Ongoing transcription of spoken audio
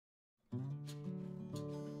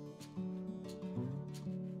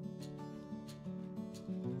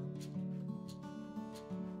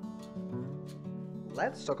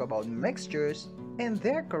let's talk about mixtures and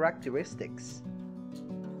their characteristics.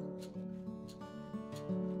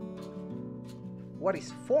 What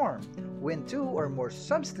is formed when two or more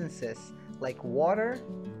substances like water,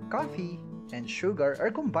 coffee, and sugar are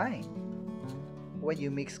combined? When you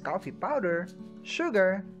mix coffee powder,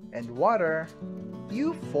 sugar, and water,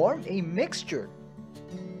 you form a mixture.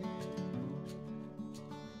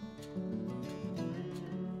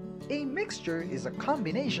 A mixture is a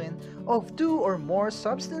combination of two or more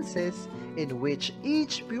substances in which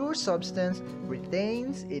each pure substance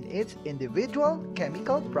retains in its individual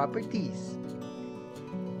chemical properties.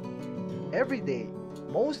 Every day,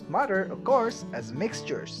 most matter occurs as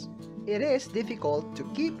mixtures. It is difficult to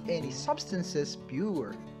keep any substances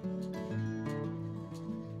pure.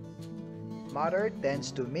 Matter tends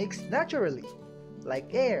to mix naturally, like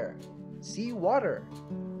air, seawater,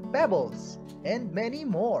 pebbles, and many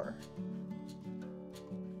more.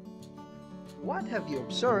 What have you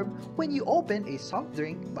observed when you open a soft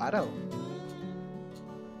drink bottle?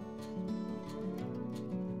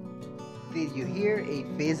 Did you hear a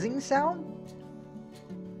fizzing sound?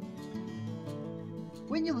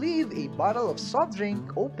 When you leave a bottle of soft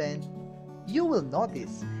drink open, you will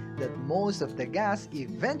notice that most of the gas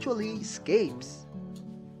eventually escapes.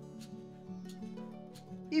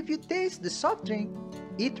 If you taste the soft drink,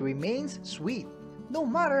 it remains sweet, no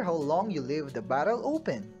matter how long you leave the bottle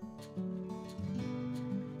open.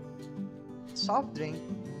 Soft drink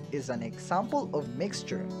is an example of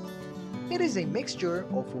mixture. It is a mixture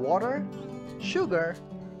of water, sugar,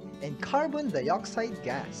 and carbon dioxide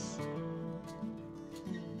gas.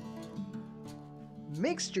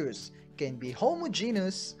 Mixtures can be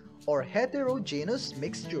homogeneous or heterogeneous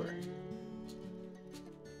mixture.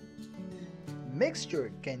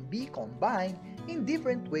 Mixture can be combined in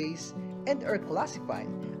different ways and are classified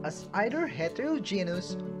as either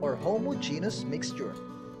heterogeneous or homogeneous mixture.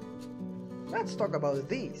 Let's talk about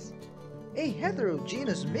these. A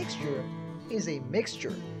heterogeneous mixture is a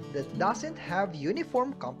mixture that doesn't have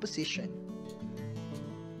uniform composition.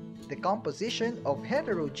 The composition of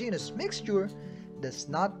heterogeneous mixture does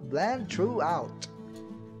not blend throughout.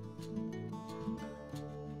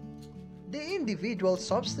 The individual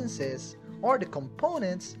substances or the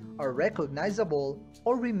components are recognizable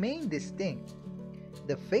or remain distinct.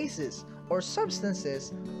 The phases or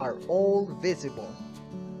substances are all visible.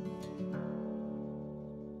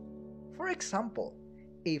 For example,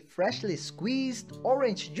 a freshly squeezed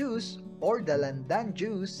orange juice or dalandan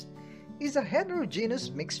juice is a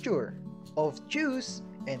heterogeneous mixture of juice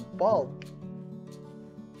and pulp.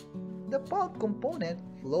 The pulp component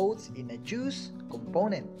floats in a juice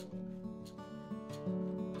component.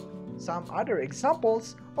 Some other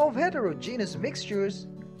examples of heterogeneous mixtures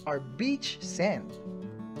are beach sand,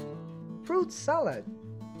 fruit salad,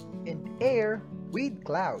 and air with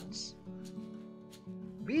clouds.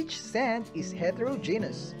 Beach sand is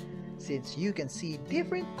heterogeneous since you can see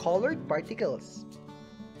different colored particles.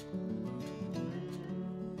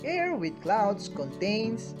 Air with clouds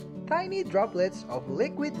contains tiny droplets of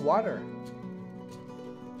liquid water.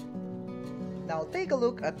 Now take a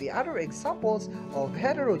look at the other examples of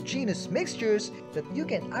heterogeneous mixtures that you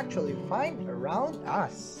can actually find around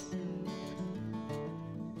us.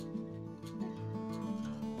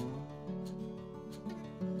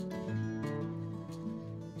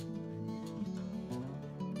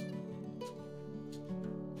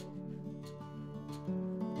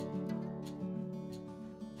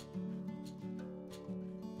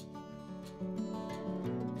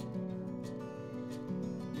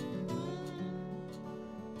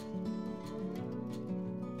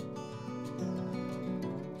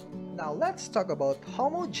 Now let's talk about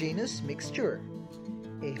homogeneous mixture.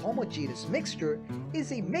 A homogeneous mixture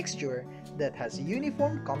is a mixture that has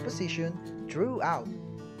uniform composition throughout.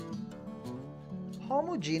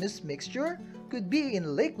 Homogeneous mixture could be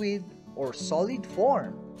in liquid or solid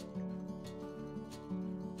form.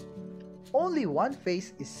 Only one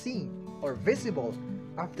phase is seen or visible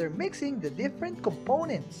after mixing the different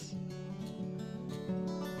components.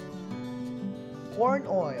 Corn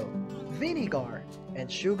oil, vinegar, and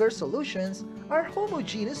sugar solutions are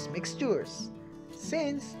homogeneous mixtures,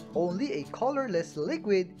 since only a colorless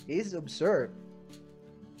liquid is observed.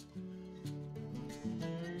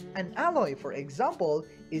 An alloy, for example,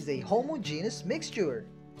 is a homogeneous mixture.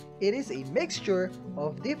 It is a mixture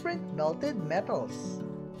of different melted metals.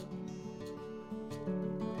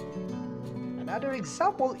 Another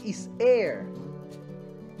example is air.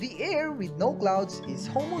 The air with no clouds is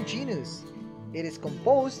homogeneous. It is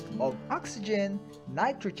composed of oxygen,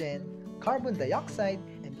 nitrogen, carbon dioxide,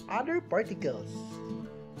 and other particles.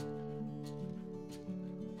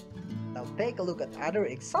 Now Take a look at other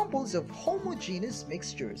examples of homogeneous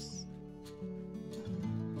mixtures.